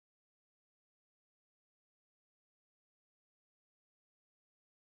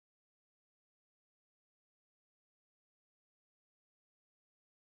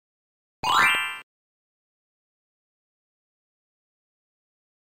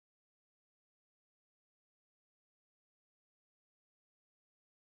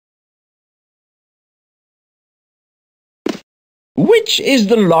Which is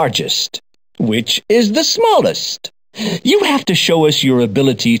the largest? Which is the smallest? You have to show us your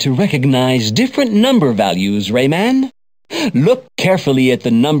ability to recognize different number values, Rayman. Look carefully at the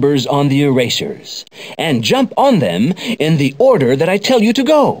numbers on the erasers and jump on them in the order that I tell you to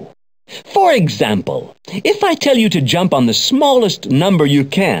go. For example, if I tell you to jump on the smallest number you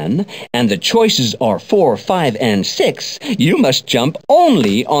can, and the choices are 4, 5, and 6, you must jump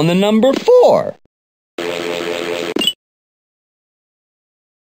only on the number 4.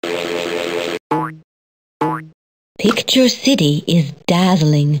 Picture City is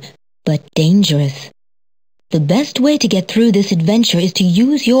dazzling, but dangerous. The best way to get through this adventure is to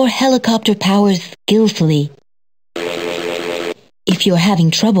use your helicopter powers skillfully. If you're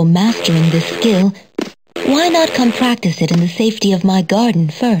having trouble mastering this skill, why not come practice it in the safety of my garden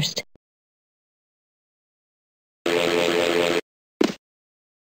first?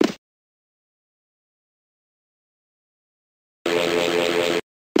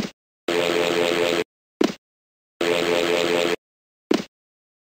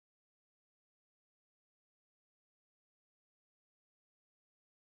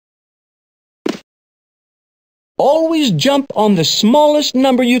 Always jump on the smallest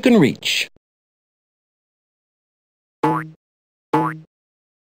number you can reach.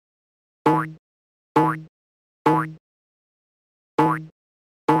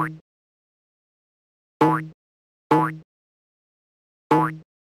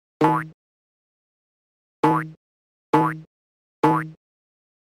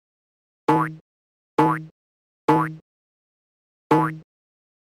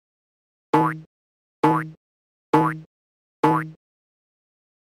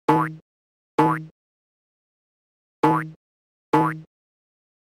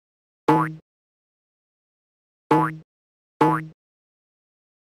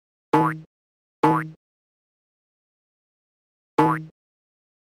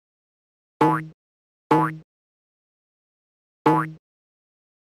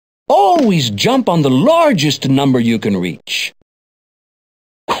 Always jump on the largest number you can reach.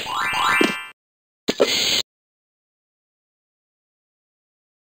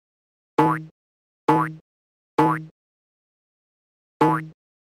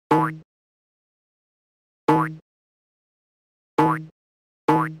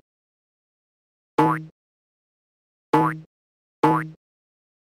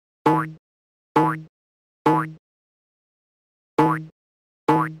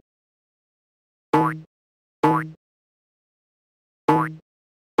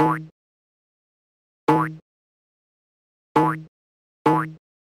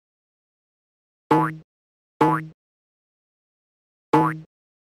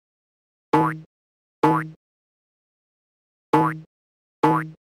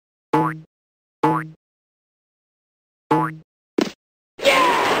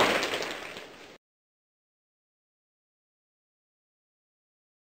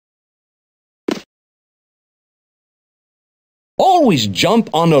 Always jump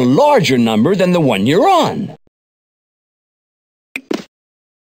on a larger number than the one you're on.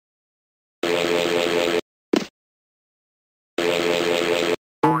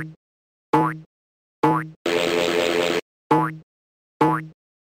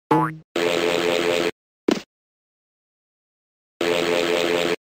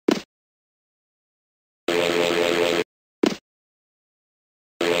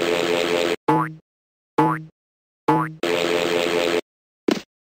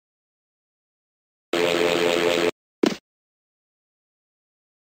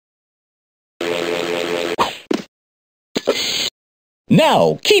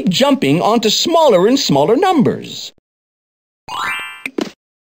 Now, keep jumping onto smaller and smaller numbers.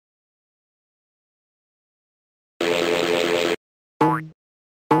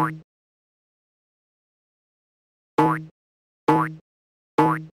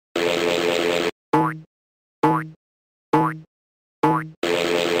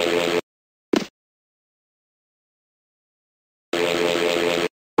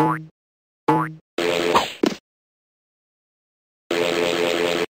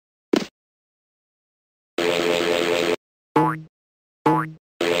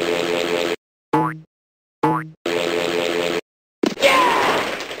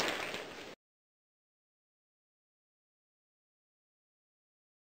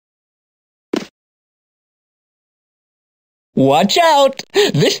 Watch out!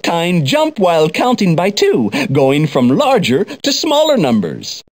 This time jump while counting by 2, going from larger to smaller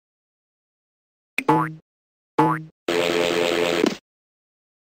numbers.